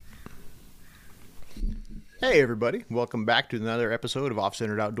Hey everybody, welcome back to another episode of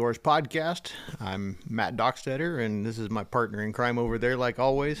Off-Centered Outdoors Podcast. I'm Matt Dockstetter, and this is my partner in crime over there, like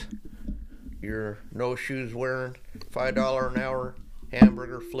always. Your no shoes wearing, $5 an hour,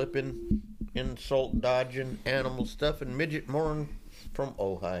 hamburger flipping, insult dodging, animal stuffing, midget mourning from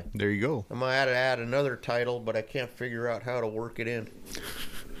Ojai. There you go. I might add another title, but I can't figure out how to work it in.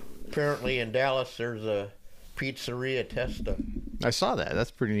 Apparently in Dallas there's a pizzeria Testa. I saw that.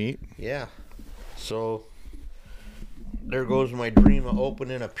 That's pretty neat. Yeah. So there goes my dream of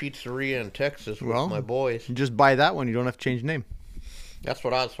opening a pizzeria in Texas with my boys. Just buy that one. You don't have to change the name. That's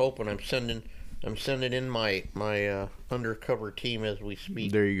what I was hoping. I'm sending in my undercover team as we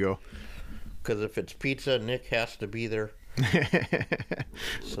speak. There you go. Because if it's pizza, Nick has to be there.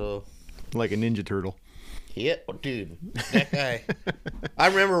 So, like a Ninja Turtle. Yeah, dude, that guy. I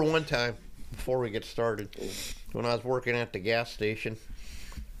remember one time before we get started when I was working at the gas station.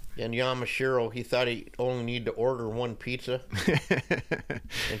 And Yamashiro, he thought he only needed to order one pizza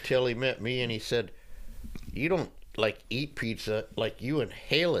until he met me, and he said, "You don't eat pizza, you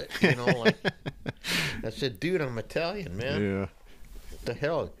inhale it, like." I said, "Dude, I'm Italian, man. Yeah. What the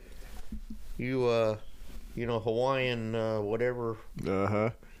hell? You Hawaiian, whatever."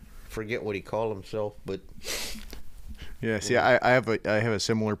 Forget what he called himself, but yeah. See, I have a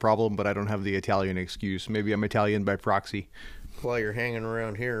similar problem, but I don't have the Italian excuse. Maybe I'm Italian by proxy. Well, you're hanging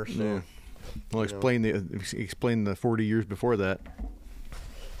around here, so. Yeah. Well, explain the 40 years before that.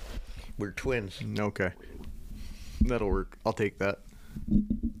 We're twins. Okay, that'll work. I'll take that.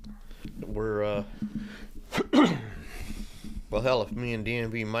 We're well, hell, if me and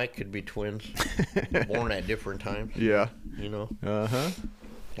DMV Mike could be twins, born at different times. Yeah. I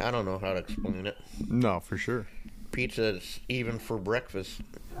don't know how to explain it. No, for sure. Pizza is even for breakfast.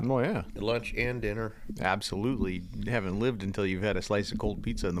 Oh, yeah. Lunch and dinner. Absolutely. You haven't lived until you've had a slice of cold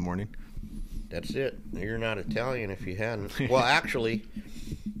pizza in the morning. That's it. You're not Italian if you hadn't. Well, actually,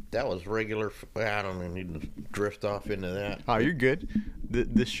 that was regular. I don't even need to drift off into that. Oh, you're good.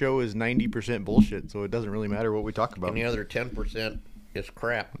 This show is 90% bullshit, so it doesn't really matter what we talk about. And the other 10% is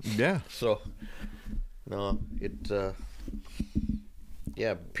crap. Yeah. So, no, it's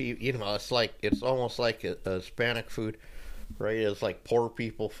yeah, it's almost like a Hispanic food, right? It's like poor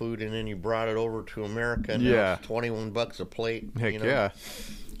people food, and then you brought it over to America, and now it's $21 a plate. Heck yeah.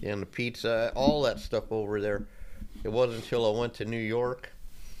 And the pizza, all that stuff over there. It wasn't until I went to New York,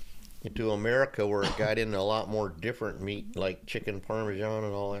 into America, where it got into a lot more different meat, like chicken parmesan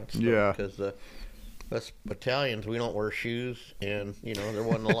and all that stuff. Yeah. Because us Italians, we don't wear shoes, and, there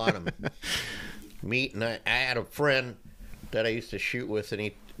wasn't a lot of meat. And I had a friend that I used to shoot with,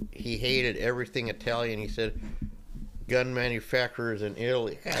 and he hated everything Italian. He said, gun manufacturers in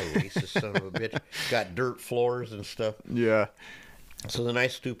Italy, racist son of a bitch, got dirt floors and stuff. Yeah. So then I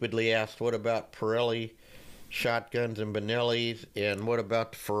stupidly asked, what about Pirelli shotguns and Benellis, and what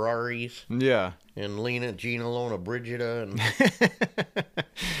about the Ferraris? Yeah. And Gina Lona Brigida, and,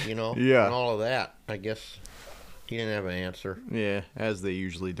 yeah. and all of that. I guess he didn't have an answer. Yeah, as they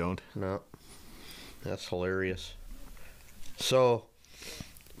usually don't. No. That's hilarious. So,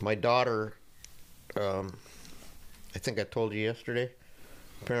 my daughter, I think I told you yesterday,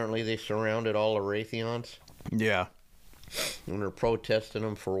 apparently they surrounded all the Raytheons. Yeah. And they're protesting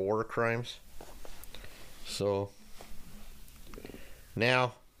them for war crimes. So,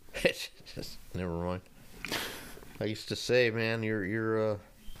 now, just, never mind. I used to say, man, you're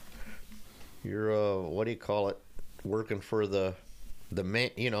what do you call it, working for the man,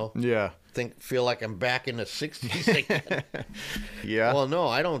 Yeah. Feel like I'm back in the 60s again. Yeah. Well, no,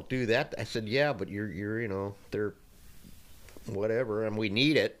 I don't do that. I said, yeah, but you're they're whatever, and we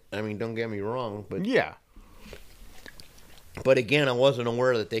need it. I mean, don't get me wrong, but yeah. But again, I wasn't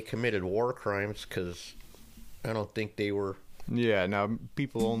aware that they committed war crimes, because I don't think they were. Yeah. Now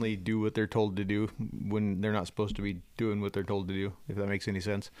people only do what they're told to do when they're not supposed to be doing what they're told to do. If that makes any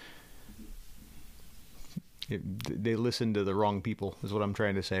sense. They listen to the wrong people, is what I'm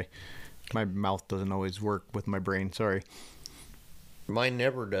trying to say. My mouth doesn't always work with my brain. Sorry. Mine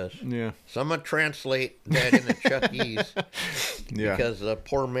never does. Yeah. So I'm going to translate that into Chucky's. Yeah. Because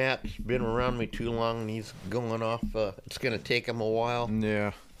poor Matt's been around me too long, and he's going off. It's going to take him a while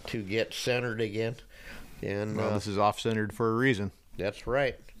to get centered again. And this is off-centered for a reason. That's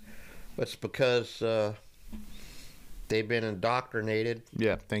right. It's because they've been indoctrinated.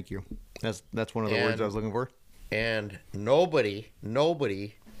 Yeah, thank you. That's one of the words I was looking for. And nobody,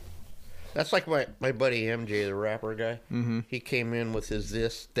 that's like my buddy MJ, the rapper guy. Mm-hmm. He came in with his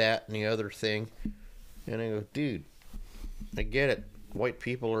this, that, and the other thing. And I go, dude, I get it. White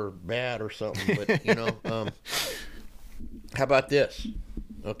people are bad or something, but, how about this?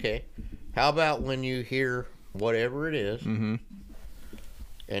 Okay. How about when you hear whatever it is, Mm-hmm.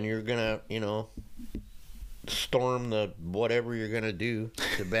 and you're gonna, storm the whatever you're gonna do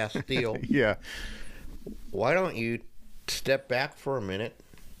to Bastille? Yeah. Why don't you step back for a minute,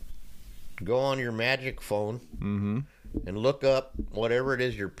 go on your magic phone, Mm-hmm. and look up whatever it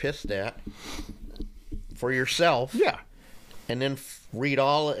is you're pissed at for yourself, Yeah. and then read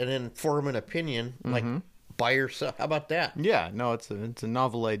all and then form an opinion like by yourself. How about that? Yeah. No, it's a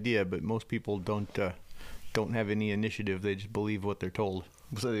novel idea, but most people don't have any initiative. They just believe what they're told.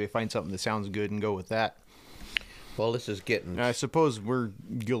 So they find something that sounds good and go with that. Well, this is getting. And I suppose we're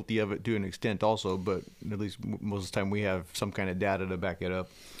guilty of it to an extent also, but at least most of the time we have some kind of data to back it up.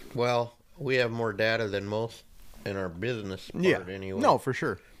 Well, we have more data than most in our business part anyway. No, for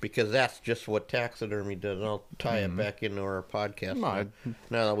sure. Because that's just what taxidermy does. And I'll tie it back into our podcast. No,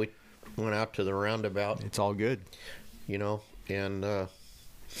 now that we went out to the roundabout, it's all good. And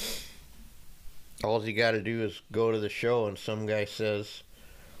all you got to do is go to the show, and some guy says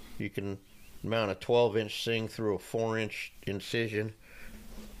you can mount a 12-inch thing through a 4-inch incision,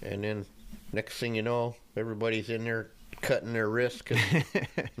 and then next thing you know, everybody's in there cutting their wrist, because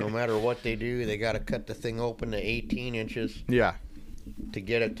no matter what they do, they got to cut the thing open to 18 inches Yeah. to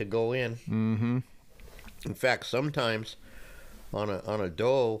get it to go in. Mm-hmm. In fact, sometimes on a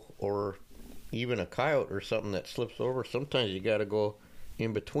doe or even a coyote or something that slips over, sometimes you got to go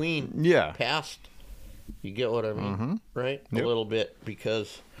in between, Yeah. past. You get what I mean, right? Yep. A little bit,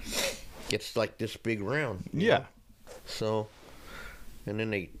 because it's like this big round. Yeah. So, and then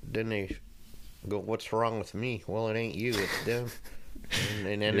they go, "What's wrong with me?" Well, it ain't you, it's them.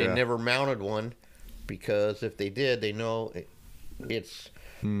 And then they never mounted one, because if they did, they know it's.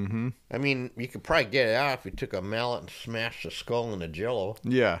 Mm-hmm. I mean, you could probably get it out if you took a mallet and smashed the skull into Jello.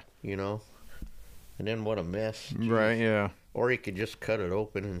 Yeah. And then what a mess. Jeez. Right. Yeah. Or you could just cut it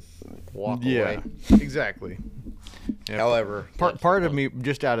open and walk Yeah. away. Exactly. Yeah. However, Part of me,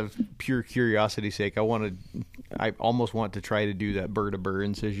 just out of pure curiosity's sake, I almost want to try to do that burr-to-burr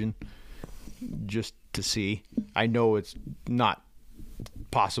incision, just to see. I know it's not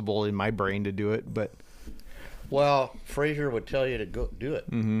possible in my brain to do it, but well, Fraser would tell you to go do it.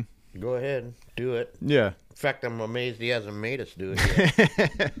 mm-hmm. Go ahead, do it. Yeah. In fact, I'm amazed he hasn't made us do it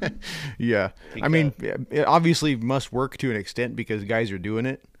yet. Yeah. I mean, it obviously must work to an extent because guys are doing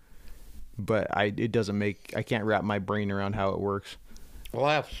it, but I can't wrap my brain around how it works. Well,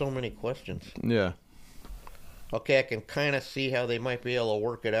 I have so many questions. Yeah. Okay, I can kind of see how they might be able to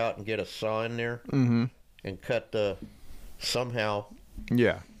work it out and get a saw in there Mm-hmm. and cut somehow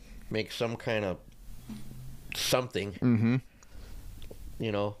Yeah. make some kind of something, Mm-hmm.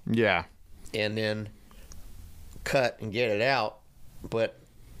 Yeah. and then cut and get it out. But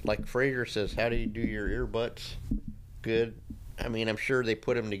like Fraser says, how do you do your earbuds good? I mean, I'm sure they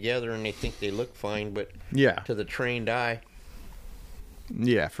put them together and they think they look fine, but Yeah. to the trained eye,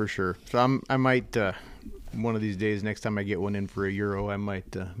 Yeah, for sure. So I might one of these days, next time I get one in for €1, I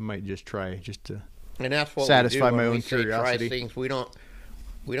might just try to. and that's what Satisfy we do my when own we say curiosity. try things. We don't.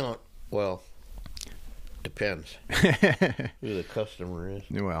 Well, depends who the customer is.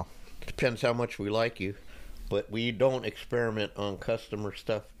 Well, Depends how much we like you, but we don't experiment on customer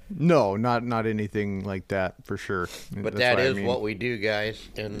stuff. no, not anything like that for sure. But That's that what I is mean. what we do, guys.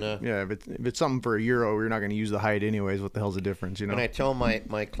 And Yeah, if it's something for €1, you're not going to use the hide anyways. What the hell's the difference, and I tell my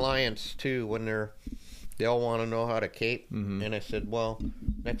clients too, when they all want to know how to cape, and I said, well,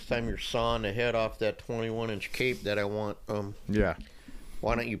 next time you're sawing the head off that 21-inch cape that I want, Yeah.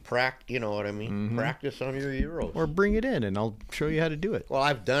 why don't you practice? You know what I mean? Practice on your Euros. Or bring it in, and I'll show you how to do it. Well,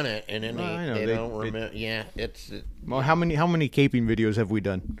 I've done it, and then I know, they they- don't remember. Yeah, it's. Well, how many caping videos have we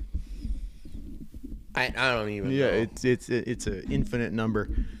done? I don't even know. Yeah, it's an infinite number.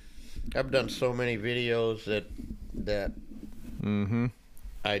 I've done so many videos that Mm-hmm.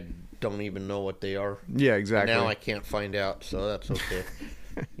 I don't even know what they are. Yeah, exactly. Now I can't find out, so that's okay.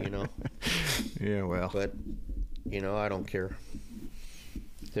 Yeah, well. But I don't care.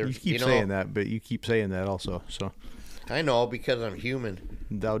 You keep saying that, but you keep saying that also. So I know, because I'm human.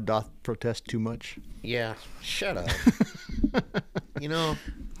 thou doth protest too much. Yeah, shut up.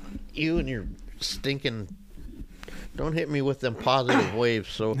 You and your stinking. Don't hit me with them positive waves.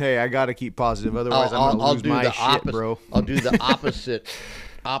 So Hey, I gotta keep positive, otherwise I'm gonna lose my shit, bro. I'll do the opposite.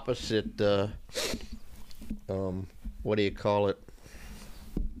 What do you call it?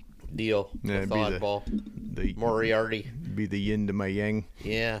 Deal. Yeah, with be the- oddball. The Moriarty. be the yin to my yang.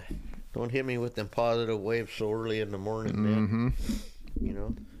 Yeah. Don't hit me with them positive waves so early in the morning, man. Mm-hmm.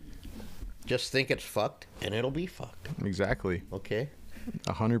 Just think it's fucked, and it'll be fucked. Exactly. Okay?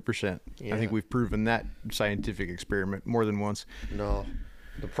 100%. Yeah. I think we've proven that scientific experiment more than once. No.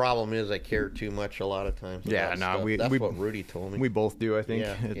 The problem is I care too much a lot of times. Yeah, no, that's what Rudy told me. We both do, I think.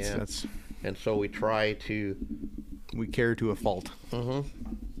 Yeah, That's, and so we try to. we care to a fault. Mm-hmm.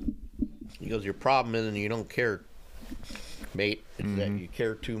 He goes, your problem isn't you don't care, mate. It's that you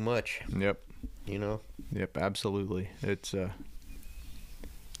care too much. Yep. You know. Yep. Absolutely. It's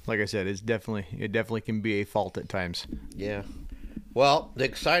like I said, it definitely can be a fault at times. Yeah. Well, the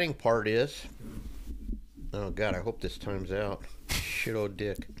exciting part is. Oh God, I hope this time's out. Shit, oh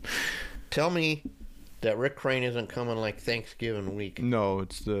dick. Tell me that Rick Crane isn't coming like Thanksgiving week. No,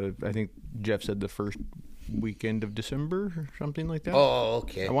 I think Jeff said the first weekend of December or something like that. Oh,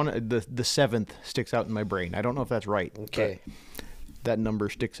 okay. I want the 7th sticks out in my brain. I don't know if that's right. Okay. That number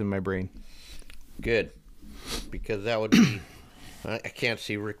sticks in my brain. Good. Because that would be I can't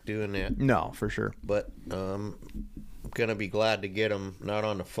see Rick doing that. No, for sure. But I'm gonna be glad to get him not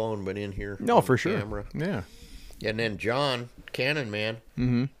on the phone but in here. No, for sure. Camera. Yeah. And then John, Cannon Man,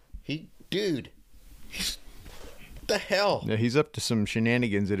 he's what the hell? Yeah, he's up to some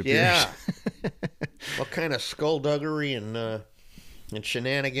shenanigans, it appears. Yeah. What kind of skullduggery and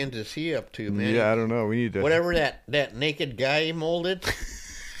shenanigans is he up to, man? Yeah, I don't know. We need to... Whatever that naked guy he molded,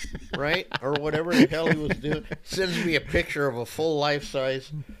 right? Or whatever the hell he was doing. Sends me a picture of a full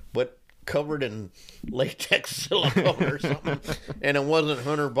life-size, but covered in latex silicone or something. And it wasn't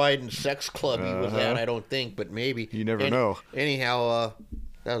Hunter Biden's sex club he was at, I don't think, but maybe. You never know. Anyhow,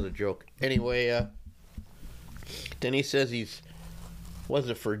 that was a joke. Anyway, then he says was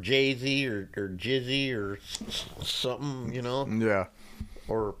it for Jay-Z or Jizzy or something, you know? Yeah.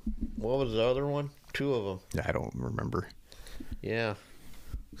 Or what was the other one? 2 of them. Yeah, I don't remember. Yeah.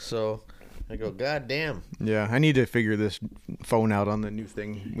 So I go, God damn. Yeah, I need to figure this phone out on the new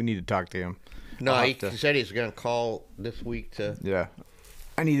thing. We need to talk to him. No, he said he's going to call this week to... Yeah.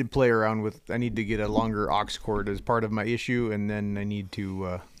 I need to play around with... I need to get a longer aux cord as part of my issue, and then I need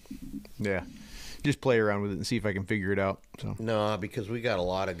to... just play around with it and see if I can figure it out. So No, because we got a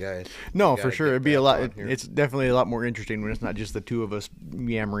lot of guys. no, for sure, it'd be a lot. It's definitely a lot more interesting when it's not just the two of us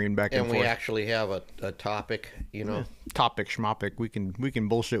yammering back and forth. And we actually have a topic, you know. Yeah. Topic schmopic. We can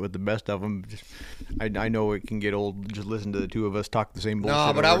bullshit with the best of them. I know it can get old. Just listen to the two of us talk the same bullshit.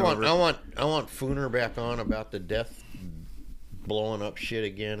 No, but over I over. want Fooner back on about the death blowing up shit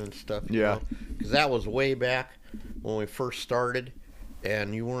again and stuff. Yeah, because that was way back when we first started.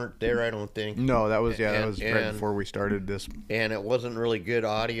 And you weren't there, I don't think. No, that was right before we started this. And it wasn't really good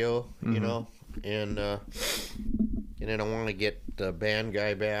audio, you know. And then I want to get the band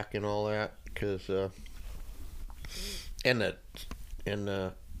guy back and all that, because and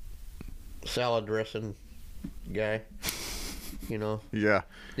the salad dressing guy, you know. Yeah.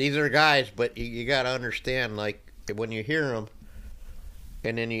 These are guys, but you got to understand, like when you hear them,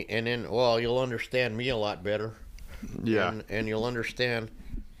 and then you'll understand me a lot better. Yeah, and you'll understand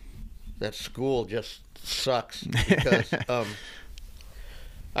that school just sucks because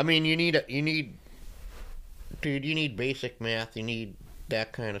I mean you need basic math, you need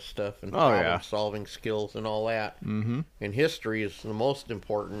that kind of stuff and problem solving skills and all that. Mm-hmm. And history is the most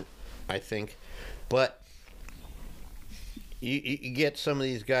important, I think. But you get some of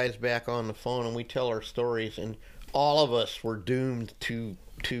these guys back on the phone and we tell our stories, and all of us were doomed to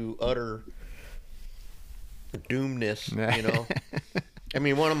utter doomness, you know. I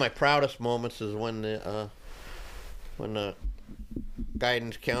mean, one of my proudest moments is when the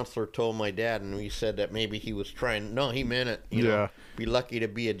guidance counselor told my dad, and he said that maybe he was trying. No, he meant it. You know, be lucky to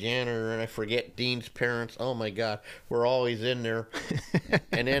be a janitor. And I forget Dean's parents. Oh my God, we're always in there.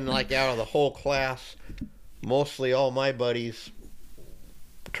 And then, like, out of the whole class, mostly all my buddies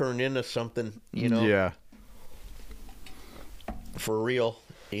turned into something. You know. Yeah. For real,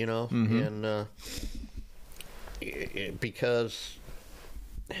 you know, and. Because,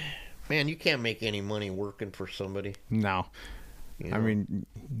 man, you can't make any money working for somebody. No. You know? I mean,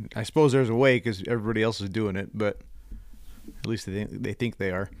 I suppose there's a way because everybody else is doing it, but at least they think they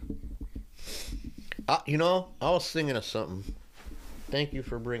are. You know, I was thinking of something. Thank you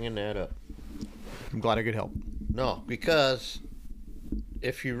for bringing that up. I'm glad I could help. No, because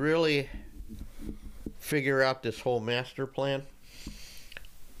if you really figure out this whole master plan,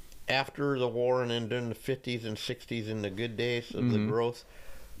 after the war and then during the 50s and 60s in the good days of the growth,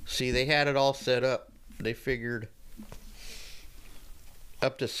 see, they had it all set up. They figured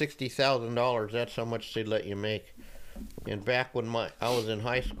up to $60,000, that's how much they'd let you make. And back when I was in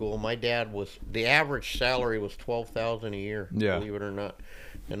high school, my dad the average salary was $12,000 a year, believe it or not.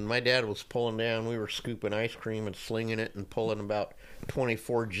 And my dad was pulling down, we were scooping ice cream and slinging it and pulling about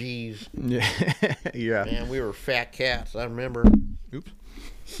 24 G's. Yeah. Yeah. Man, we were fat cats. I remember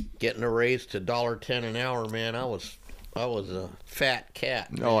getting a raise to $1.10 an hour, man. I was I was a fat cat.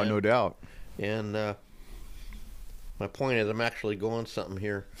 Oh, man. no doubt. And my point is, I'm actually going something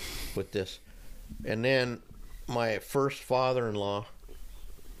here with this. And then my first father-in-law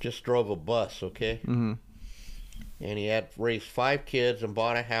just drove a bus, okay? Mm-hmm. And he had raised 5 kids and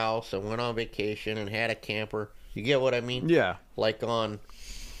bought a house and went on vacation and had a camper. You get what I mean? Yeah. Like on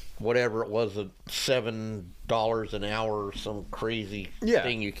whatever it was, $7 an hour or some crazy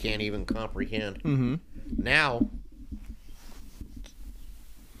thing you can't even comprehend. Mm-hmm. Now,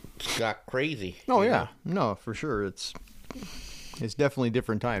 it's got crazy. Oh, yeah. No, for sure. It's definitely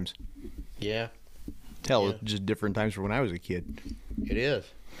different times. Yeah. Hell, it's just different times from when I was a kid. It is.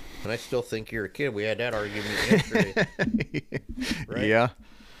 And I still think you're a kid. We had that argument yesterday. Right? Yeah.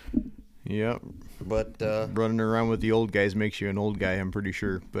 Yep. But running around with the old guys makes you an old guy, I'm pretty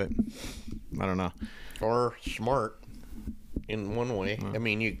sure. But I don't know. Or smart in one way. I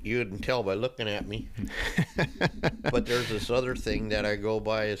mean, you couldn't tell by looking at me. But there's this other thing that I go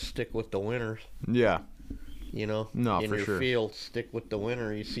by is stick with the winners. Yeah. You know? No, in for your sure. field, stick with the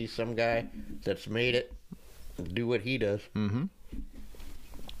winner. You see some guy that's made it, do what he does. Mm-hmm.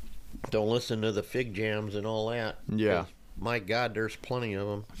 Don't listen to the fig jams and all that. Yeah. My God, there's plenty of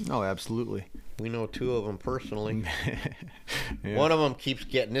them. Oh, absolutely. We know 2 of them personally. Yeah. One of them keeps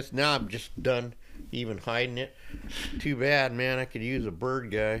getting this. Now I'm just done even hiding it. Too bad, man. I could use a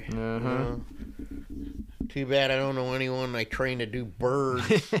bird guy. Uh-huh. Too bad I don't know anyone I train to do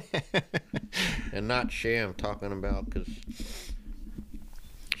birds. And not Shay I'm talking about, because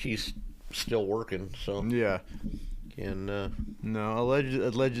she's still working. So Yeah. and No,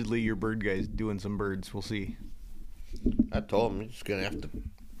 allegedly your bird guy's doing some birds. We'll see. I told him he's gonna have to.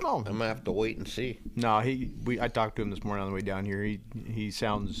 Oh. I'm gonna have to wait and see. No, I talked to him this morning on the way down here. He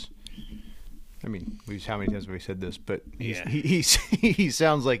sounds. I mean, how many times have we said this? But Yeah. he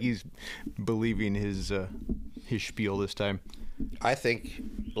sounds like he's believing his spiel this time. I think,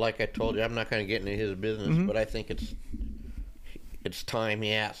 like I told you, I'm not going to get into his business, but I think it's time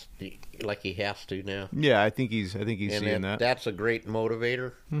he has to now. Yeah, I think he's And seeing that. That's a great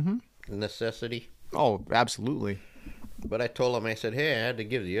motivator, necessity. Oh, absolutely. But I told him, I said, hey, I had to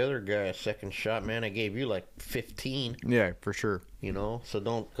give the other guy a second shot, man. I gave you like 15, Yeah, for sure. you know, so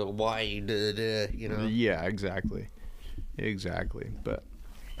don't go, why you did, you know. Yeah, exactly. But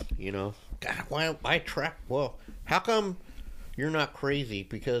You know, God, why I track? Well, how come you're not crazy?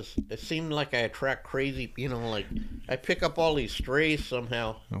 Because it seemed like I attract crazy. You know, like I pick up all these strays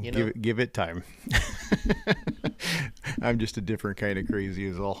somehow. You know, give it time. I'm just a different kind of crazy,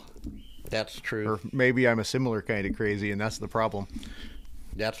 is all. that's true. Or maybe I'm a similar kind of crazy, and that's the problem.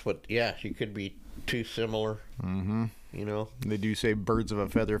 That's what. Yeah, you could be too similar. Mm-hmm. You know. They do say birds of a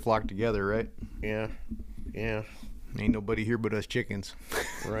feather flock together, right? Yeah. Yeah. Ain't nobody here but us chickens.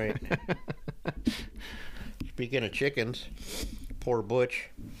 Right. Speaking of chickens, poor Butch.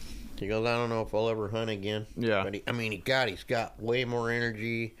 He goes, I don't know if I'll ever hunt again. Yeah. But he's got way more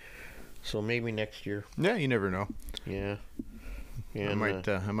energy. So maybe next year. Yeah, you never know. Yeah. I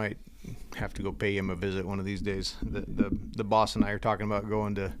might have to go pay him a visit one of these days. The boss and I are talking about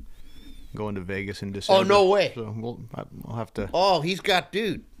going to Vegas in December. Oh, no way. So I'll have to. Oh, he's got,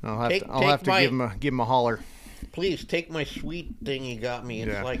 dude. I'll have to give him a holler. Please take my sweet thing you got me.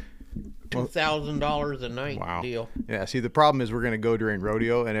 It's Yeah. like $2,000 a night deal. Yeah. See, the problem is we're gonna go during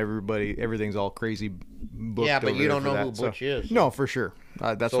rodeo and everything's all crazy booked. Yeah, but over you there don't for know that. who Butch is. No, for sure.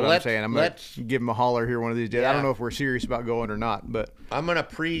 That's So what I'm saying. I'm gonna let's- give him a holler here one of these days. I Yeah. don't know if we're serious about going or not, but I'm gonna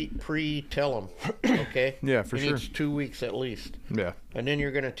pre tell him. Okay. Yeah, for he sure. needs 2 weeks at least, yeah. and then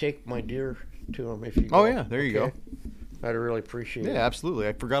you're gonna take my deer to him if you. Oh go. yeah, there you Okay? I'd really appreciate go. it. Yeah, absolutely.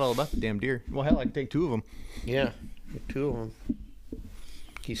 I forgot all about the damn deer. Well, hell, I can take 2 of them. Yeah, 2 of them.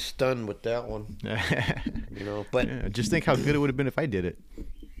 He's stunned with that one, you know. But Yeah, just think how good it would have been if I did it.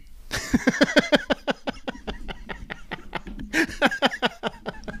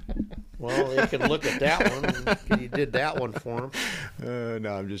 well, they can look at that one. And you did that one for him.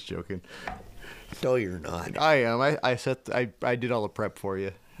 No, I'm just joking. No, you're not. I am. I did all the prep for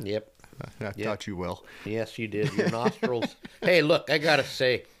you. Yep. I taught you well. Yes, you did. Your nostrils. Hey, look, I gotta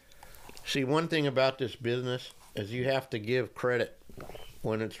say, see, one thing about this business is you have to give credit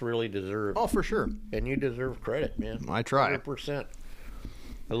when it's really deserved. Oh, for sure. And you deserve credit, man. I try. 100%.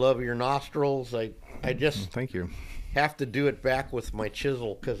 I love your nostrils. I just Thank you. have to do it back with my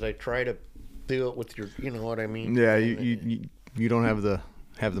chisel because I try to do it with your, you know what I mean? Yeah, you don't have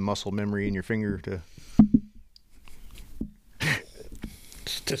the muscle memory in your finger to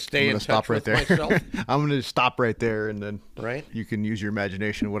stay in I'm gonna touch stop right with there. myself. I'm gonna stop right there, and then Right? you can use your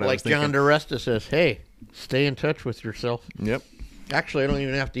imagination. What I was Like thinking. John DeResta says, hey, stay in touch with yourself. Yep. Actually, I don't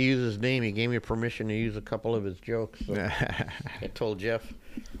even have to use his name. He gave me permission to use a couple of his jokes. So I told Jeff,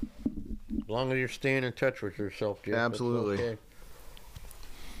 as long as you're staying in touch with yourself, Jeff. Absolutely. That's okay.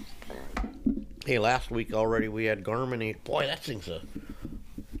 Hey, last week already we had Garmin. Boy, that thing's a...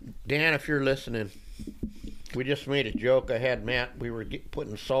 Dan, if you're listening, we just made a joke. I had Matt. We were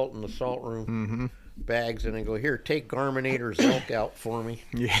putting salt in the salt room bags, and I go, here, take Garminator's elk out for me.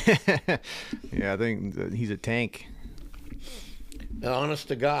 Yeah. Yeah, I think he's a tank. Honest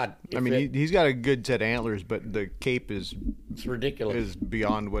to God. I mean, he's got a good set of antlers, but the cape it's ridiculous. is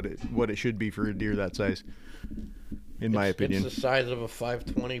beyond what it should be for a deer that size, in my opinion. It's the size of a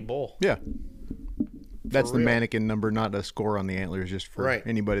 520 bull. Yeah. That's the real. mannequin number, not a score on the antlers, just for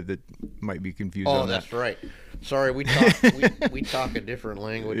anybody that might be confused on that. Oh, that's right. Sorry, we talk we talk a different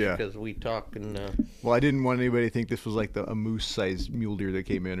language because we talk in... Well, I didn't want anybody to think this was like a moose-sized mule deer that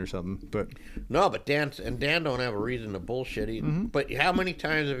came in or something, but... No, but Dan don't have a reason to bullshit either. But how many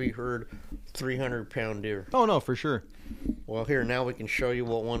times have you heard 300-pound deer? Oh, no, for sure. Well, here, now we can show you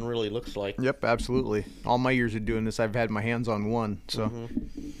what one really looks like. Yep, absolutely. All my years of doing this, I've had my hands on one, so...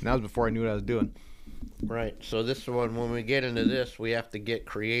 That was before I knew what I was doing. Right. So this one, when we get into this, we have to get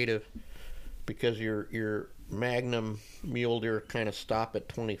creative because your Magnum mule deer kind of stop at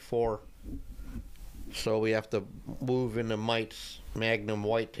 24. So we have to move into Mike's Magnum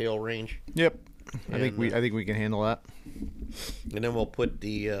whitetail range. Yep. I think we can handle that. And then we'll put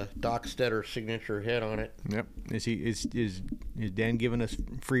the Doc Stetter signature head on it. Yep. Is Dan giving us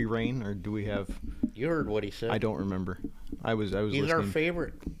free reign, or do we have? You heard what he said. I don't remember. I was. He's listening. our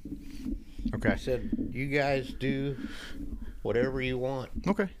favorite. Okay. He said, "You guys do whatever you want."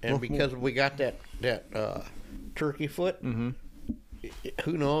 Okay. And because we got that turkey foot, who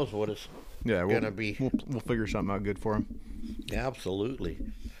knows what it's gonna be? We'll figure something out good for him. Absolutely.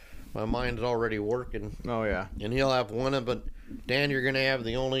 My mind's already working. Oh yeah. And he'll have one of it. Dan, you're gonna have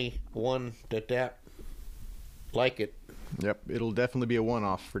the only one that like it. Yep. It'll definitely be a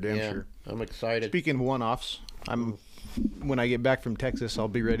one-off for damn sure. I'm excited. Speaking of one-offs, when I get back from Texas, I'll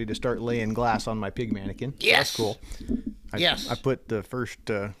be ready to start laying glass on my pig mannequin. Yes. That's cool. I put the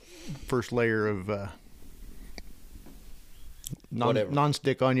first layer of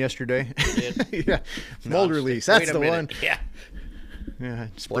non-stick on yesterday. Yeah. Mold release. That's the one. Yeah. Yeah.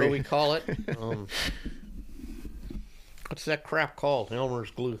 What do we call it? What's that crap called?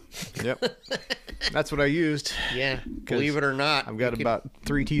 Elmer's glue. Yep. That's what I used. Yeah. Believe it or not. I've got about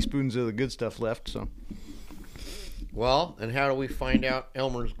 3 teaspoons of the good stuff left, so. Well, and how do we find out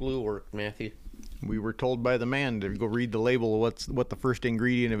Elmer's glue worked, Matthew? We were told by the man to go read the label of what the first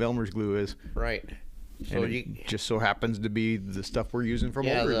ingredient of Elmer's glue is. Right. So it just so happens to be the stuff we're using for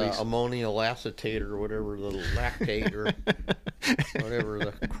mold release. The ammonium acetate or whatever, the lactate or whatever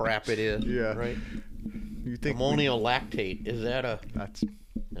the crap it is. Yeah. Right. You think ammonium lactate, is that that's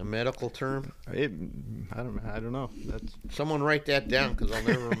a medical term? I don't know. That's someone write that down because I'll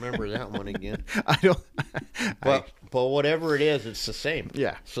never remember that one again. I don't. But whatever it is, it's the same.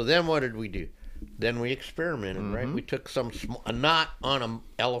 Yeah. So then what did we do? Then we experimented, right? We took a knot on an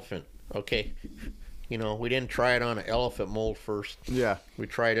elephant. Okay. You know, we didn't try it on an elephant mold first. Yeah. We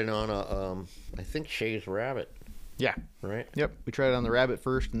tried it on I think Shay's rabbit. Yeah. Right? Yep. We tried it on the rabbit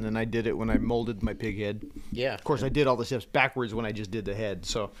first, and then I did it when I molded my pig head. Yeah. Of course, I did all the steps backwards when I just did the head,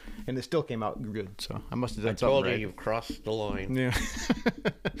 and it still came out good, so I must have done something right. I told you, you've crossed the line. Yeah.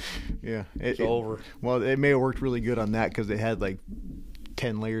 Yeah. It's over. Well, it may have worked really good on that because it had like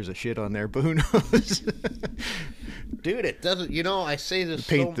 10 layers of shit on there, but who knows? Dude, it doesn't. You know, I say this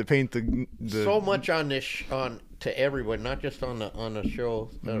so much on this to everyone, not just on the show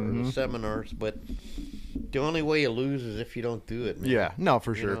or the seminars, but the only way you lose is if you don't do it, man. Yeah, no,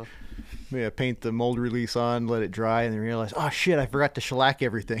 for sure. Know? Yeah, paint the mold release on, let it dry, and then realize, oh shit, I forgot to shellac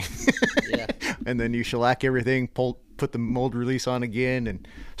everything. Yeah. And then you shellac everything, put the mold release on again, and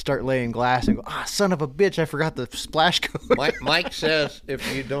start laying glass, and go, son of a bitch, I forgot the splash coat. Mike says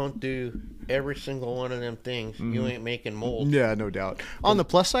if you don't do every single one of them things, you ain't making mold. Yeah, no doubt. On the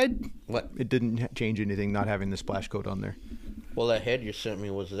plus side, what? It didn't change anything not having the splash coat on there. Well, that head you sent me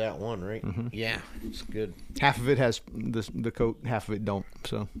was that one, right? Yeah, it's good. Half of it has the coat, half of it don't.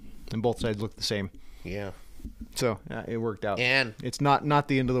 So, and both sides look the same. Yeah. So it worked out. And it's not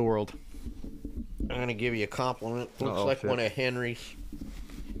the end of the world. I'm gonna give you a compliment. Looks like one of Henry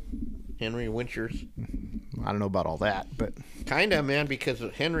Wincher's. I don't know about all that, but kinda, man, because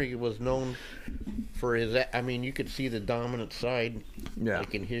Henry was known for his. I mean, you could see the dominant side,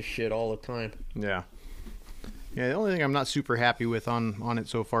 like in his shit all the time. Yeah. Yeah, the only thing I'm not super happy with on it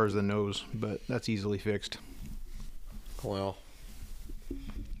so far is the nose, but that's easily fixed. Well,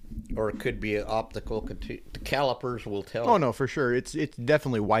 or it could be an optical. The calipers will tell. Oh no, for sure. It's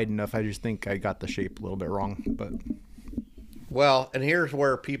definitely wide enough. I just think I got the shape a little bit wrong. But well, and here's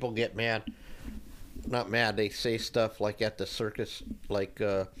where people get mad. Not mad. They say stuff like at the circus, like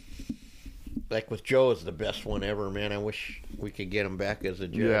with Joe is the best one ever. Man, I wish we could get him back as a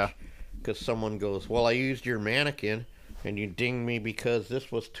judge. Yeah. Because someone goes, well, I used your mannequin, and you dinged me because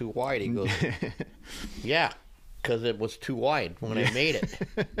this was too wide. He goes, yeah, because it was too wide when I made it.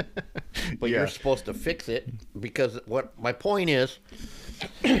 But Yeah. you're supposed to fix it because what my point is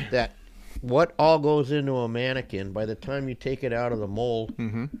that what all goes into a mannequin, by the time you take it out of the mold,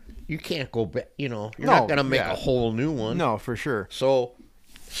 you can't go back. You know, you're No, not going to make yeah. a whole new one. no, for sure. So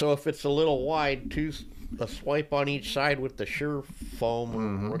if it's a little wide, a swipe on each side with the Sure foam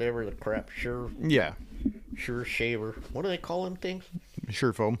or whatever the crap, Sure shaver. What do they call them things?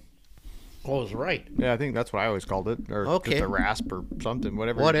 Sure foam. Oh, I was right. Yeah, I think that's what I always called it, or Okay. just a rasp or something,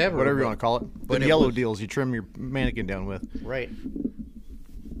 whatever Whatever, you but- want to call it. but The it yellow was- deals you trim your mannequin down with. Right.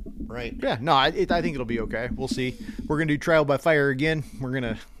 Yeah, no, I think it'll be okay. We'll see. We're gonna do trial by fire again.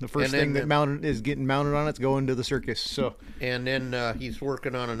 The first And then thing that is getting mounted on it's going to the circus. So And then he's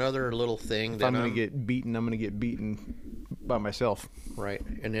working on another little thing if that I'm gonna get beaten by myself. right.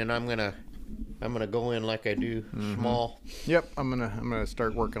 And then I'm gonna go in like I do small. Yep, I'm gonna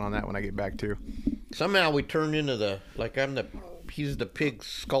start working on that when I get back too. Somehow we turned into he's the pig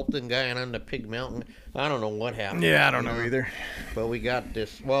sculpting guy and I'm the pig mountain. I don't know what happened. Yeah, I don't know either. But we got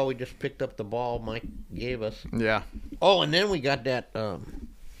this. Well, we just picked up the ball Mike gave us. Yeah. Oh, and then we got that. The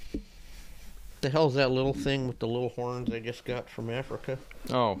hell's that little thing with the little horns I just got from Africa?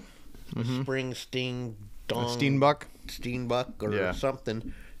 Oh, Spring Steen Dong. Steenbuck. Steenbuck or Yeah.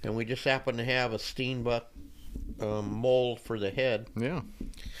 something. And we just happen to have a Steenbuck mold for the head. Yeah.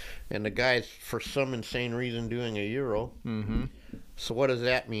 And the guy's, for some insane reason, doing a euro. Mm-hmm. So what does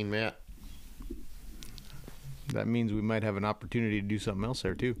that mean, Matt? That means we might have an opportunity to do something else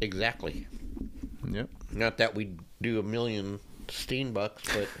there too. Exactly. Yep. Not that we do a million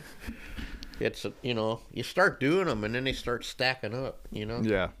Steenbucks, but it's, you start doing them and then they start stacking up,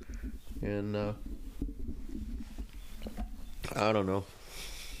 Yeah. And I don't know.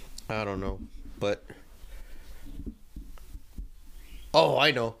 But oh,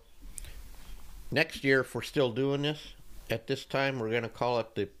 I know. Next year, if we're still doing this at this time, we're going to call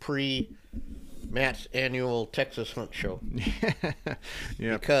it the Matt's annual Texas Hunt Show.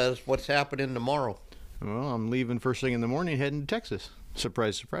 Yeah. Because what's happening tomorrow? Well, I'm leaving first thing in the morning, heading to Texas.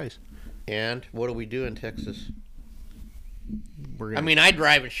 Surprise, surprise. And what do we do in Texas? We're I gonna, mean, I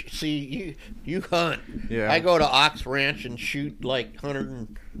drive and see you hunt. Yeah. I go to Ox Ranch and shoot like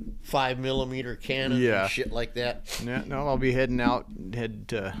 105 millimeter cannons Yeah. and shit like that. Yeah, no, I'll be head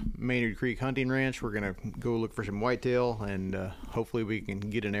to Maynard Creek Hunting Ranch. We're gonna go look for some whitetail, and hopefully we can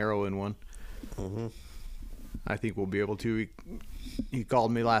get an arrow in one. Mm-hmm. I think we'll be able to. He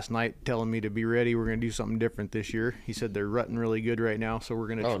called me last night telling me to be ready. We're gonna do something different this year. He said they're rutting really good right now, so we're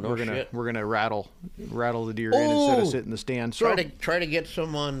gonna Oh, no shit. we're gonna rattle the deer in instead of Ooh! sit in the stand. So Try to get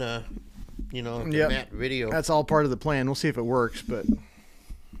some on, the Yep. Matt video. that's all part of the plan. We'll see if it works, but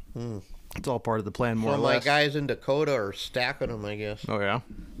it's all part of the plan, more So or my less. guys in Dakota are stacking them, I guess. Oh yeah.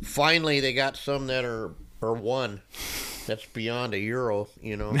 Finally, they got some that are one that's beyond a euro.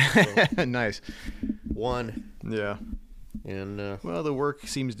 So Nice. one Yeah. and Well, the work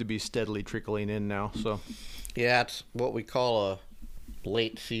seems to be steadily trickling in now, so. yeah, it's what we call a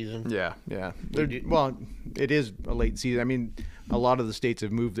late season. Yeah. do- Well, it is a late season. I mean, a lot of the states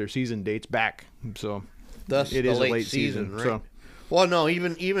have moved their season dates back, so Thus, it the is late a late season. right? So Well, no,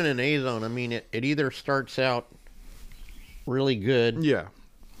 even in A-zone, I mean, it either starts out really good yeah,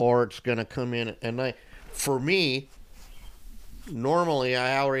 or it's going to come in. And for me, normally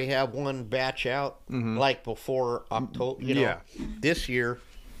I already have one batch out, like before October. Yeah. This year,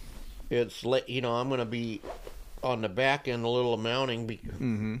 it's late. I'm going to be on the back end a little mounting,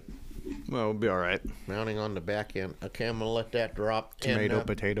 well, it'll be all right. mounting on the back end. Okay, I'm going to let that drop. Tomato, And,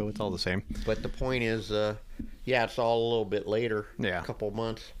 potato, it's all the same. but the point is, it's all a little bit later. Yeah. A couple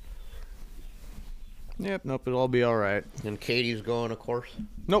months. Yep. Nope. It'll all be all right. And Katie's going, of course.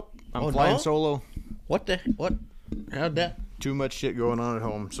 Nope. I'm Oh, flying no? solo. What? How'd that? Too much shit going on at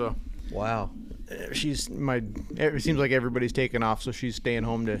home, so. Wow. It seems like everybody's taking off, so she's staying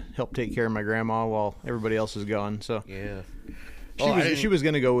home to help take care of my grandma while everybody else is gone. So Yeah. she was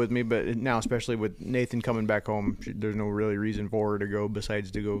going to go with me, but now, especially with Nathan coming back home, there's no really reason for her to go besides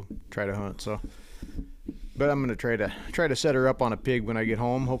to go try to hunt. So, but I'm going to try to set her up on a pig when I get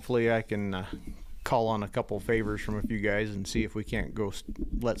home. Hopefully, I can call on a couple favors from a few guys and see if we can't go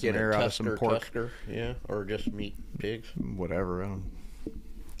let some Get air a out of some pork. tusker, yeah, or just meat pigs. Whatever.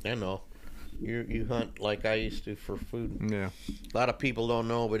 I know. You hunt like I used to for food. Yeah. A lot of people don't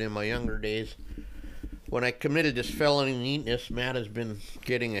know, but in my younger days, when I committed this felony neatness, Matt has been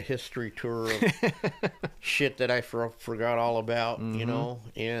getting a history tour of shit that I forgot all about, you know.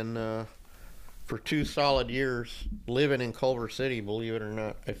 And for 2 solid years, living in Culver City, believe it or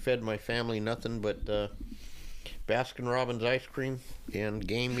not, I fed my family nothing but Baskin-Robbins ice cream and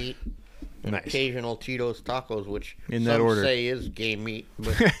game meat. And Nice. occasional Tito's tacos, which In that some order. say is game meat.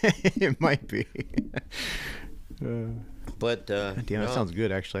 But, It might be. damn, Damn, that sounds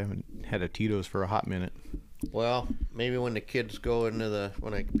good, actually. I haven't had a Tito's for a hot minute. Well, maybe when the kids go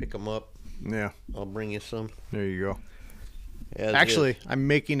when I pick them up, Yeah, I'll bring you some. there you go. As Actually, is I'm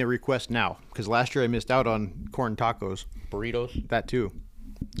making a request now, because last year I missed out on corn tacos. burritos. That too.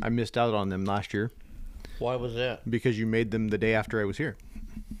 I missed out on them last year Why was that? because you made them the day after I was here.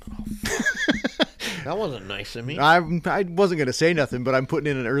 That wasn't nice of me. I wasn't going to say nothing, but I'm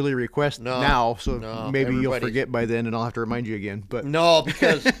putting in an early request now, so maybe you'll forget by then, and I'll have to remind you again. But No,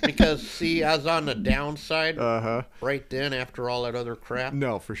 because see, I was on the downside right then after all that other crap.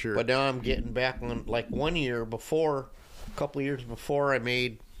 No, for sure. But now I'm getting back on. Like 1 year before, a couple of years before, I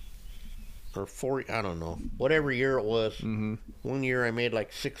made, or 4, I don't know, whatever year it was. 1 year I made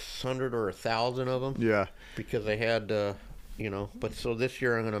like 600 or 1,000 of them. Yeah. Because I had, But so this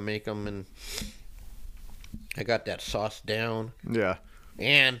year I'm gonna make them, and I got that sauce down. Yeah.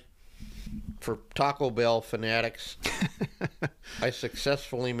 And for Taco Bell fanatics, I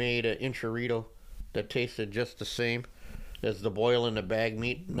successfully made an enchilada that tasted just the same as the boil in the bag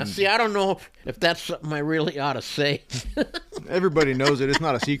meat. Now, see, I don't know if that's something I really ought to say. Everybody knows it. It's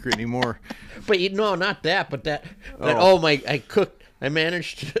not a secret anymore. But not that, but I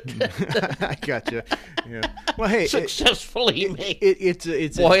managed to I gotcha. Yeah. Well, hey, successfully make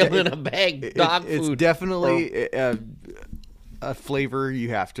it's boil in a bag dog it's food. definitely a flavor you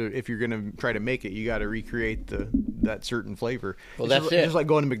have to, if you're gonna try to make it, you got to recreate that certain flavor. Well, it's that's just, it. Just like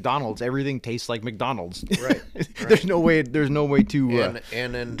going to McDonald's, everything tastes like McDonald's. Right. There's no way to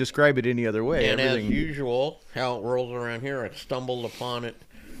and then describe it any other way. And Everything, as usual, how it rolls around here, I stumbled upon it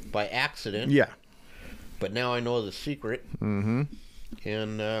by accident. yeah. But now I know the secret. Mm-hmm.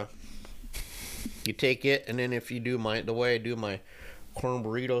 And you take it, and then if you do the way I do my corn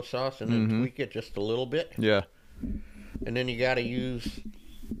burrito sauce, and then tweak it just a little bit. Yeah. And then you got to use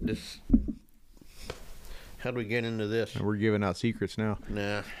this. How do we get into this? We're giving out secrets now.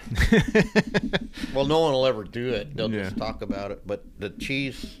 Nah. Well, no one will ever do it. They'll Yeah. just talk about it. But the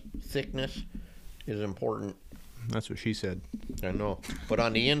cheese thickness is important. That's what she said. I know. But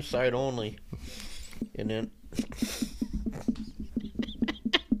on the inside only. And then.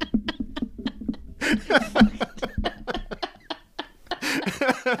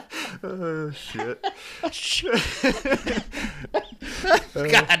 Oh, shit.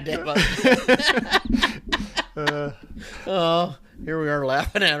 God damn it. Oh, here we are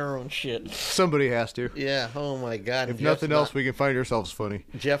laughing at our own shit. Somebody has to. Yeah, oh my God. If nothing else, we can find ourselves funny.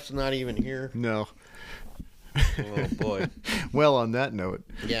 Jeff's not even here. No. Oh, boy. Well, on that note.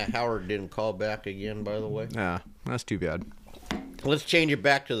 Yeah, Howard didn't call back again, by the way. Nah, that's too bad. Let's change it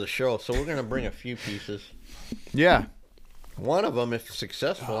back to the show. So we're going to bring a few pieces. Yeah. One of them, if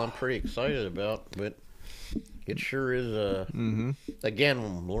successful, I'm pretty excited about, but it sure is, again,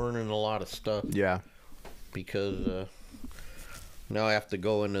 I'm learning a lot of stuff. Yeah. Because now I have to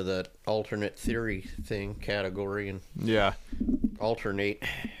go into the alternate theory thing category and Yeah. alternate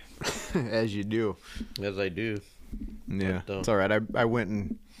As you do. as I do. Yeah. But, It's all right. I went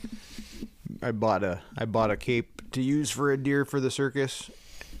and I bought a cape to use for a deer for the circus,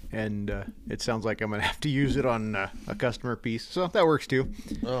 and it sounds like I'm gonna have to use it on a customer piece, so that works too.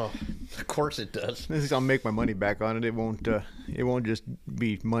 Oh, of course it does. At least I'll make my money back on it. It won't just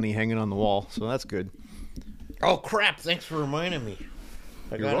be money hanging on the wall, so that's good. Oh crap! Thanks for reminding me.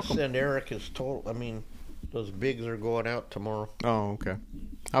 I You're gotta welcome. send Eric his total. Those bigs are going out tomorrow. Oh, okay.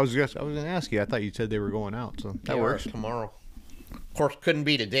 I was gonna ask you. I thought you said they were going out, so that They are works. tomorrow. Of course, couldn't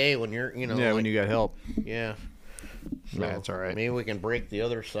be today when you're, Yeah, when you got help. yeah. So That's all right. Maybe we can break the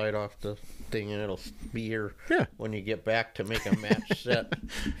other side off the thing, and it'll be here Yeah. when you get back to make a match set.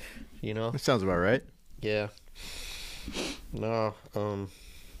 That sounds about right. Yeah. No.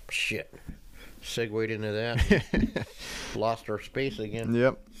 Shit. Segued into that. Lost our space again.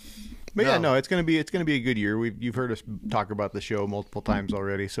 Yep. But yeah, No. no, it's gonna be a good year. You've heard us talk about the show multiple times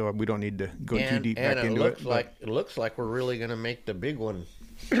already, so we don't need to go too deep back and into it. it looks like we're really gonna make the big one,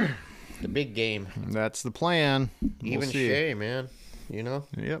 the big game. That's the plan. We'll Even see. Shay, man.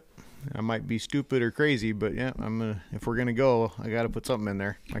 Yep. I might be stupid or crazy, but yeah, if we're gonna go, I got to put something in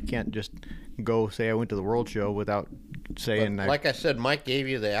there. I can't just go say I went to the World Show without saying. Like I said, Mike gave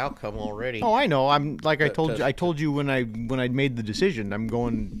you the outcome already. Oh, I know. I'm like I told you when I made the decision. I'm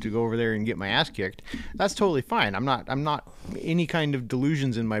going to go over there and get my ass kicked. That's totally fine. I'm not any kind of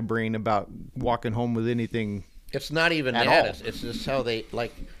delusions in my brain about walking home with anything. It's not even at that. all. It's just how they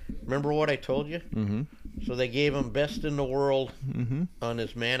like. Remember what I told you? Mm-hmm. So they gave him best in the world on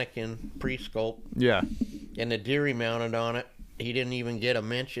his mannequin pre-sculpt. Yeah. And the deer he mounted on it, he didn't even get a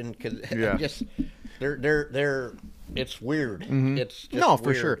mention because Yeah. just they're it's weird. It's just No, for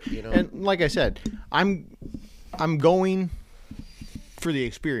weird, sure. You know? And like I said, I'm going for the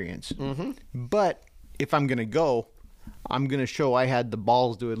experience. But if I'm gonna go, I'm gonna show I had the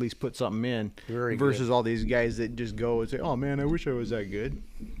balls to at least put something in. Very versus good. all these guys that just go and say, "Oh man, I wish I was that good."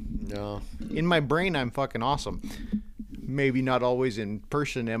 No. In my brain, I'm fucking awesome. Maybe not always in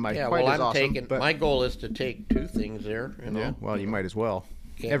person am I Yeah, quite well, as I'm awesome. taking. But My goal is to take 2 things there. You know? yeah, well, you might as well.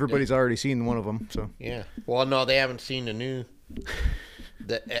 Yeah, Everybody's already seen one of them, so Yeah. Well, no, they haven't seen the new,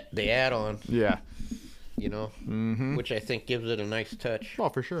 the add-on. yeah. You know, which I think gives it a nice touch. Well,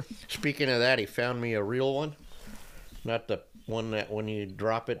 for sure. Speaking of that, he found me a real one, not the one that when you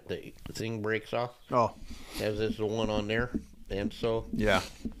drop it, the thing breaks off. Oh, As is the one on there, and so yeah.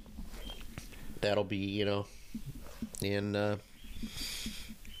 that'll be, you know, and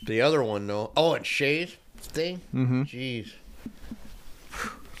the other one though. Oh, and Shay's thing. Jeez,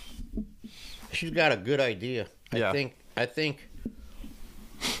 she's got a good idea. Yeah. I think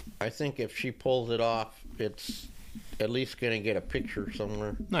if she pulls it off, it's at least gonna get a picture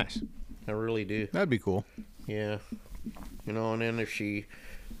somewhere. Nice. I really do. That'd be cool. Yeah. You know, and then if she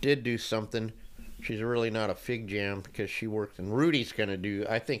did do something, she's really not a fig jam because she works. And Rudy's going to do,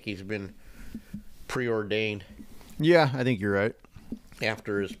 I think he's been preordained Yeah, I think you're right.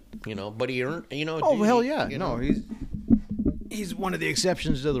 after his, you know, but he earned, you know. Oh, dude, hell yeah. you No, know, he's one of the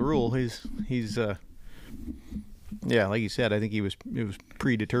exceptions to the rule. He's yeah, like you said, I think it was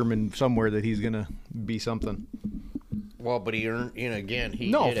predetermined somewhere that he's gonna be something. well, but he earned, you know, again, he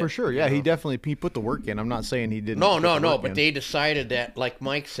No, did for it, sure. you Yeah, know. he definitely put the work in. I'm not saying he didn't. No, put no, the no, work but in. they decided that, like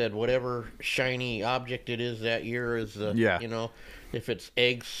Mike said, whatever shiny object it is that year is the, Yeah. you know, if it's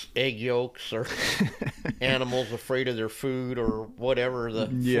egg yolks or animals afraid of their food or whatever, the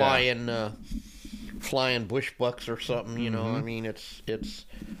Yeah. flying bush bucks or something, you know. I mean, it's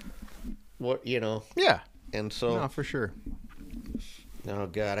what, you know, Yeah. and so, No, for sure. oh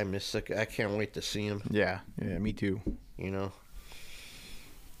God, I can't wait to see him, Yeah. Yeah. Me too. you know.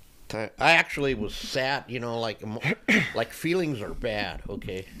 I actually was sad, you know, like feelings are bad,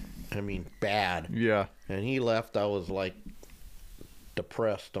 okay? I mean, bad. Yeah. And he left, I was like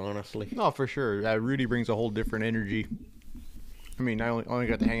depressed, honestly. No, for sure. Rudy brings a whole different energy. I mean, I only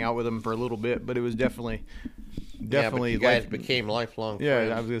got to hang out with him for a little bit, but it was definitely. Yeah, but you guys became lifelong friends.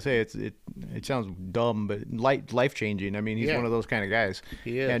 Yeah, I was gonna say it sounds dumb, but life changing. I mean, he's one of those kind of guys.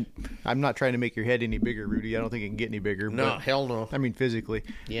 He is. And I'm not trying to make your head any bigger, Rudy. I don't think it can get any bigger. No, but, hell no. I mean, physically.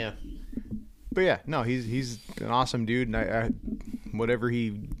 Yeah. But yeah, no, he's an awesome dude, and I whatever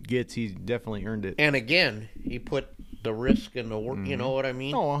he gets, he's definitely earned it. And again, he put the risk and the work. You know what I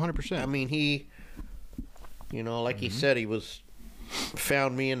mean? Oh, 100%. I mean, he, you know, like he said, he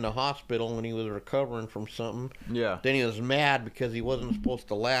found me in the hospital when he was recovering from something. Yeah. Then he was mad because he wasn't supposed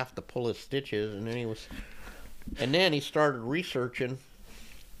to laugh to pull his stitches, and then he started researching.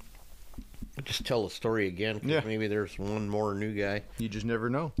 I'll just tell the story again, 'cause maybe there's one more new guy. You just never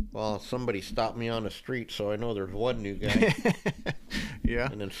know. Well, somebody stopped me on the street, so I know there's one new guy. Yeah.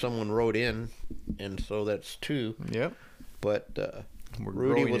 And then someone wrote in, and so that's 2. Yep. But We're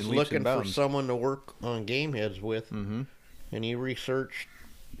Rudy growing was in leaps looking and for bounds. someone to work on game heads with, and he researched,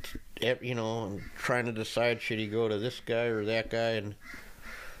 you know, and trying to decide should he go to this guy or that guy, and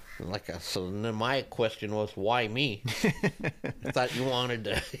so then my question was, why me? I thought you wanted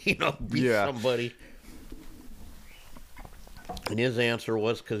to, you know, be somebody. And his answer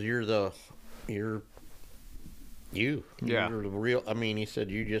was, because you're you. Yeah. You're the real. I mean, he said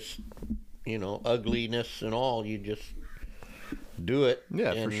you just, you know, ugliness and all. You just do it.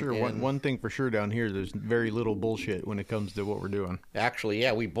 Yeah, for sure. One thing for sure down here, there's very little bullshit when it comes to what we're doing. Actually,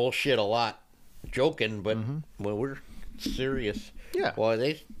 yeah, we bullshit a lot, joking, but when we're serious, Yeah. well,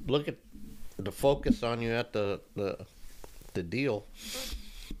 they look at the focus on you at the deal,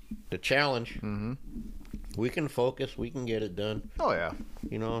 the challenge. We can focus. We can get it done. Oh yeah.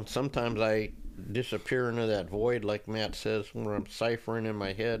 You know, sometimes I disappear into that void, like Matt says, where I'm ciphering in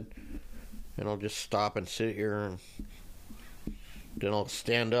my head, and I'll just stop and sit here, and then I'll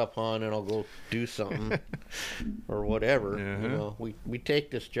stand up and I'll go do something or whatever. You know, we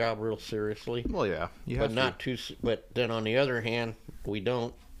take this job real seriously. Well, yeah. You have But not to. too. But then on the other hand, we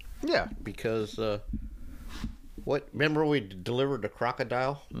don't. Yeah. Because what? Remember we delivered the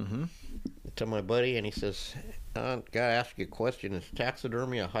crocodile Mm-hmm. to my buddy, and he says, "Gotta ask you a question. Is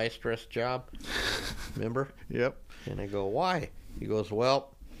taxidermy a high stress job?" Remember? Yep. And I go, "Why?" He goes,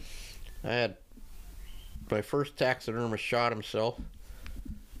 "Well, I had my first taxidermist shot himself.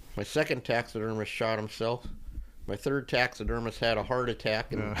 My second taxidermist shot himself. My third taxidermist had a heart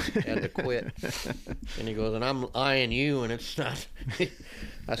attack and had to quit." And he goes, "And I'm eyeing you, and it's not."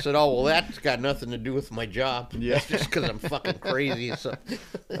 I said, "Oh, well, that's got nothing to do with my job. Yeah. That's just because I'm fucking crazy." So,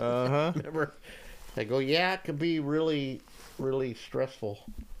 Uh-huh. remember? I go, "Yeah, it can be really, really stressful."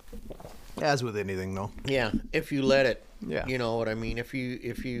 As with anything, though. Yeah, if you let it. Yeah. You know what I mean? If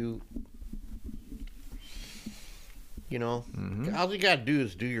you Mm-hmm. all you got to do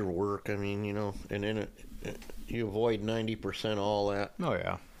is do your work. I mean, and then you avoid 90% all that Oh,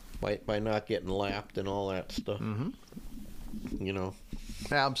 yeah. by not getting lapped and all that stuff. Mm-hmm.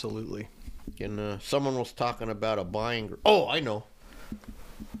 Absolutely. And someone was talking about a buying group. Oh, I know.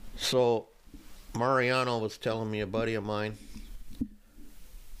 So Mariano was telling me, a buddy of mine,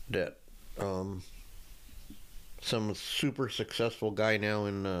 that some super successful guy now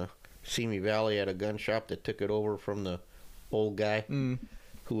in Simi Valley at a gun shop that took it over from the old guy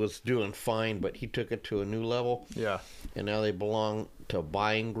who was doing fine, but he took it to a new level. Yeah. And now they belong to a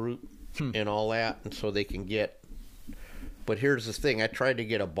buying group and all that, and so they can get. But here's the thing: I tried to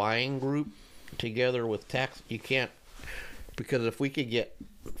get a buying group together with tax. You can't, because if we could get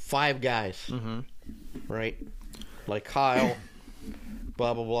 5 guys, right, like Kyle,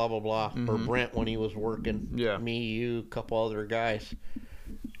 blah blah blah blah blah, or Brent when he was working, me, you, a couple other guys,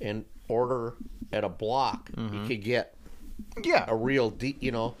 and order at a block, you could get a real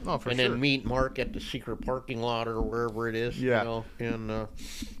Oh, for and sure. then meet Mark at the secret parking lot or wherever it is, and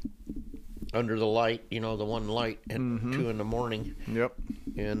under the light, the one light at 2 in the morning. Yep.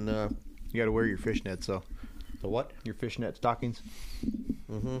 And You got to wear your fishnets, though. the what? Your fishnet stockings.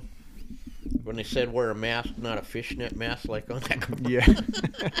 When they said wear a mask, not a fishnet mask, like on that. Yeah.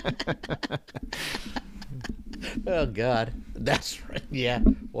 Oh God, that's right. Yeah.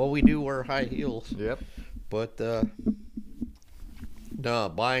 Well, we do wear high heels, Yep. but no,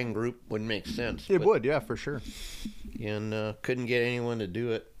 buying group would make sense. It but- would, yeah, for sure. And couldn't get anyone to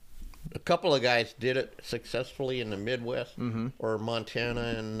do it. A couple of guys did it successfully in the Midwest or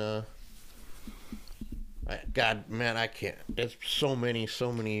Montana, and God, man, I can't. It's so many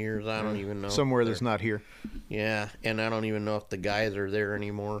years. I don't even know. Somewhere that's not here. Yeah, and I don't even know if the guys are there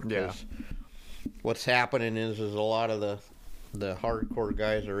anymore. Yeah. 'Cause what's happening is a lot of the hardcore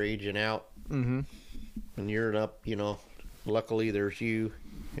guys are aging out, Mm-hmm. and you're up. Luckily there's you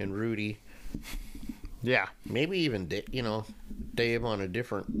and Rudy. Yeah. Maybe even Dave on a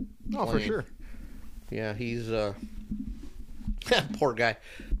different. Oh, for plane. sure. Yeah, he's poor guy.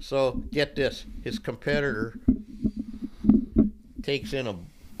 So get this: his competitor takes in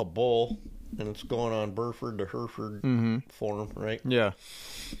a bull, and it's going on Burford to Hereford for him, right? Yeah.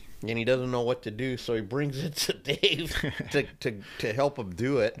 And he doesn't know what to do, so he brings it to Dave to help him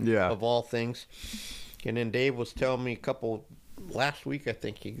do it. Yeah. Of all things. And then Dave was telling me last week, I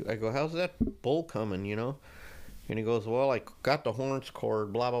think. I go, "How's that bull coming?" And he goes, "Well, I got the horns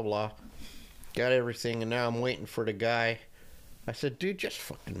cord, blah blah blah, got everything, and now I'm waiting for the guy." I said, "Dude, just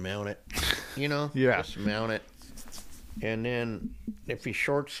fucking mount it, Yeah. just mount it, and then if he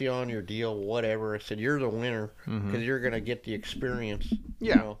shorts you on your deal, whatever." I said, "You're the winner because you're gonna get the experience,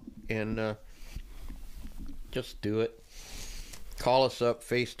 Yeah. and just do it. Call us up,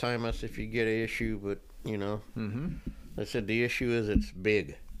 FaceTime us if you get an issue, but I said the issue is it's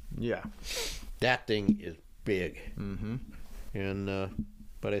big. Yeah. That thing is big." Mm-hmm. And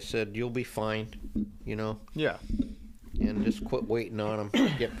but I said, "You'll be fine, Yeah. and just quit waiting on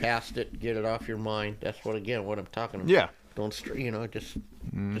them. Get past it, get it off your mind." That's what I'm talking about. Yeah. Don't just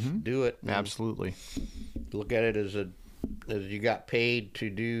do it. And Absolutely. look at it as you got paid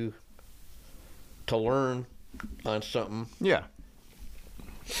to learn on something. Yeah.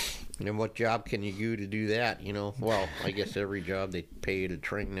 And then what job can you do that? Well, I guess every job they pay you to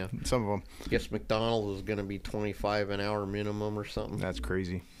train now. Some of them. I guess McDonald's is going to be $25 an hour minimum or something. That's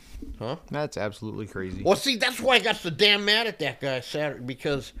crazy. Huh? That's absolutely crazy. Well, see, that's why I got so damn mad at that guy Saturday,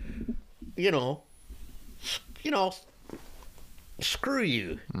 because, screw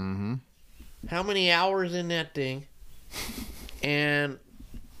you. Mm-hmm. How many hours in that thing? And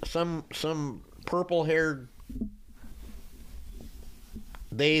some purple-haired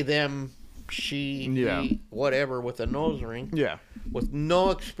they, them, she, Yeah. he, whatever, with a nose ring, Yeah. with no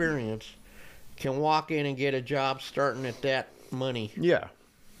experience, can walk in and get a job starting at that money. Yeah.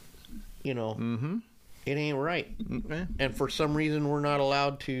 It Mm-hmm. ain't right. Okay. And for some reason, we're not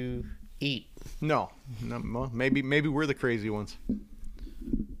allowed to eat. No, well, maybe we're the crazy ones.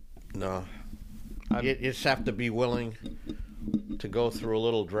 No. You just have to be willing to go through a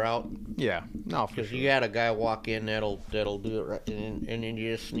little drought. Yeah, no, for Because sure. you got a guy walk in that'll do it right, and then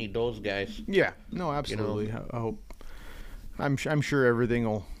you just need those guys. Yeah, no, absolutely. I hope. I'm sure everything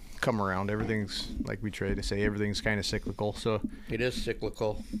will come around. Everything's, like we try to say, everything's kind of cyclical. So It is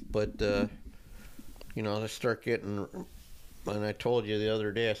cyclical, but they start getting. And I told you the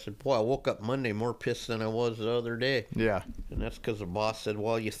other day, I said, "Boy, I woke up Monday more pissed than I was the other day." yeah, And that's because the boss said,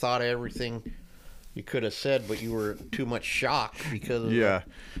 "Well, you thought of everything you could have said, but you were too much shocked because of yeah,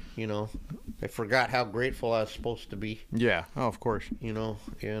 I forgot how grateful I was supposed to be." yeah. Oh, of course.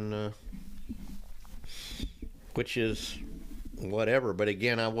 And which is whatever. But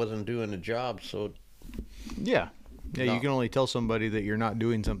again, I wasn't doing the job, so Yeah, yeah. No. You can only tell somebody that you're not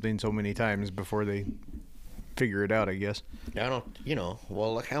doing something so many times before they figure it out, I guess. I don't.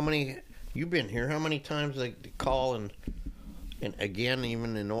 Well, look how many you've been here. How many times they call and again,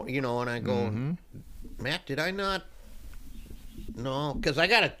 even and I go, Mm-hmm. Matt, did I not? No, because I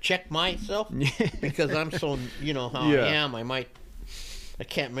gotta check myself because I'm so how Yeah. I am. I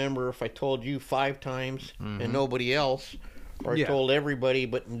can't remember if I told you 5 times and nobody else, or I Yeah. told everybody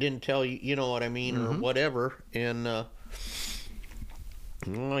but didn't tell you. You know what I mean, or whatever. And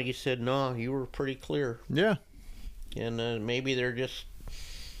you said no. You were pretty clear, Yeah, and maybe they're just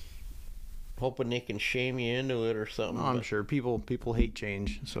hoping they can shame you into it or something. I'm but- sure people hate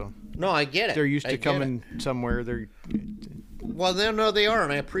change, so No, I get it. they're used I to get coming somewhere. They're it. Well, they are,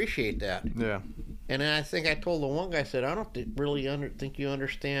 and I appreciate that. yeah, And I think I told the one guy, I said, I don't really think you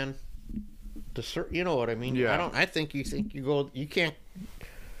understand you know what I mean? Yeah. I think you can't,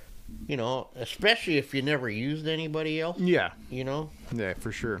 especially if you never used anybody else, yeah, you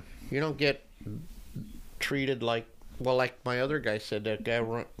for sure. don't get treated like my other guy said, that guy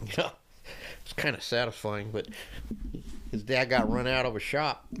run, it's kind of satisfying, but his dad got run out of a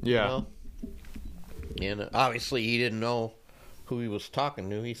shop, Yeah. And obviously he didn't know who he was talking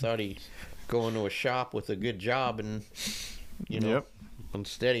to. He thought he'd go into a shop with a good job, and Yep.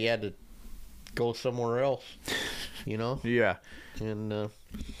 instead he had to go somewhere else, Yeah, and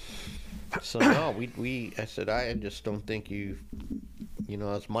so no, I said, I just don't think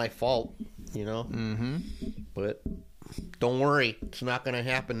it's my fault, mm-hmm. but don't worry, it's not going to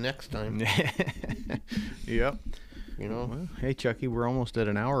happen next time, Yep. Well, hey, Chucky, we're almost at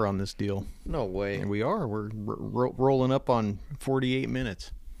an hour on this deal. No way. And we are. We're rolling up on 48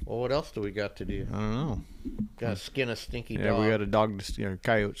 minutes. Well, what else do we got to do? I don't know. Got to skin a stinky Yeah, dog. we got a dog,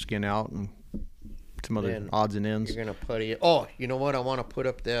 coyote skin out, and some other And odds and ends. You're gonna putty it. Oh, you know what? I want to put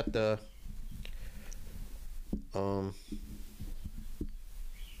up that.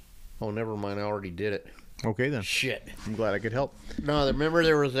 Oh, never mind. I already did it. Okay, then. Shit. I'm glad I could help. No, remember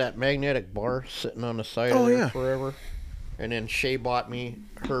there was that magnetic bar sitting on the side Oh, of there yeah. forever, and then Shay bought me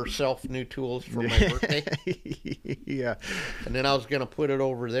herself new tools for my birthday, Yeah. and then I was gonna put it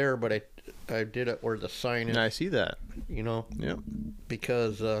over there, but I did it where the sign is. And I see that. Yep.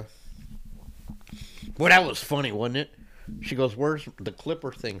 Because well, that was funny, wasn't it? She goes, "Where's the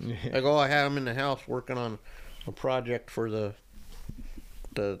clipper thing?" I go, "I had them in the house working on a project for the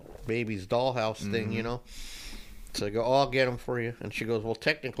baby's dollhouse thing, So I go, "Oh, I'll get them for you." And she goes, "Well,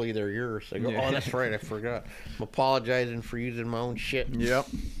 technically they're yours." I go, Yeah. "Oh, that's right, I forgot. I'm apologizing for using my own shit." Yep.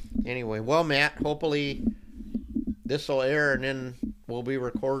 Anyway, well, Matt, hopefully this will air, and then we'll be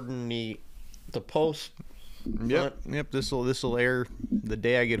recording the post, Yep. Yep. This'll air the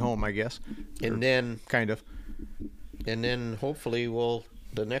day I get home, I guess. Or and then kind of. hopefully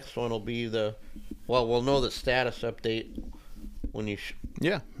the next one will be we'll know the status update when you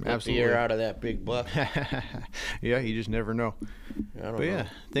Yeah, let absolutely. the air out of that big buck. Yeah, you just never know. I don't But know. yeah,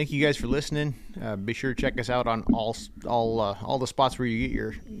 thank you guys for listening. Be sure to check us out on all the spots where you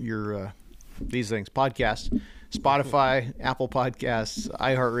get your these things podcasts: Spotify, Apple Podcasts,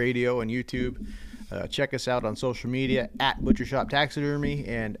 iHeartRadio, and YouTube. Check us out on social media at Butcher Shop Taxidermy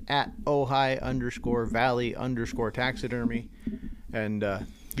and at Ojai_Valley_Taxidermy. And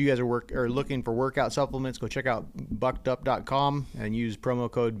if you guys are looking for workout supplements, go check out buckedup.com and use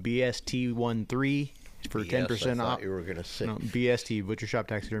promo code BST13 for 10% I off. thought you were gonna say. No, BST, Butcher Shop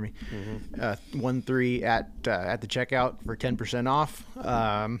Taxidermy. Mm-hmm. 13 at the checkout for 10% off.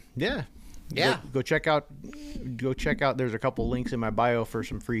 Yeah. Yeah. Go check out. There's a couple links in my bio for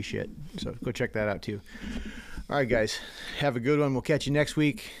some free shit. So go check that out too. All right, guys. Have a good one. We'll catch you next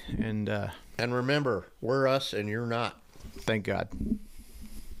week. And And remember, we're us and you're not. thank God.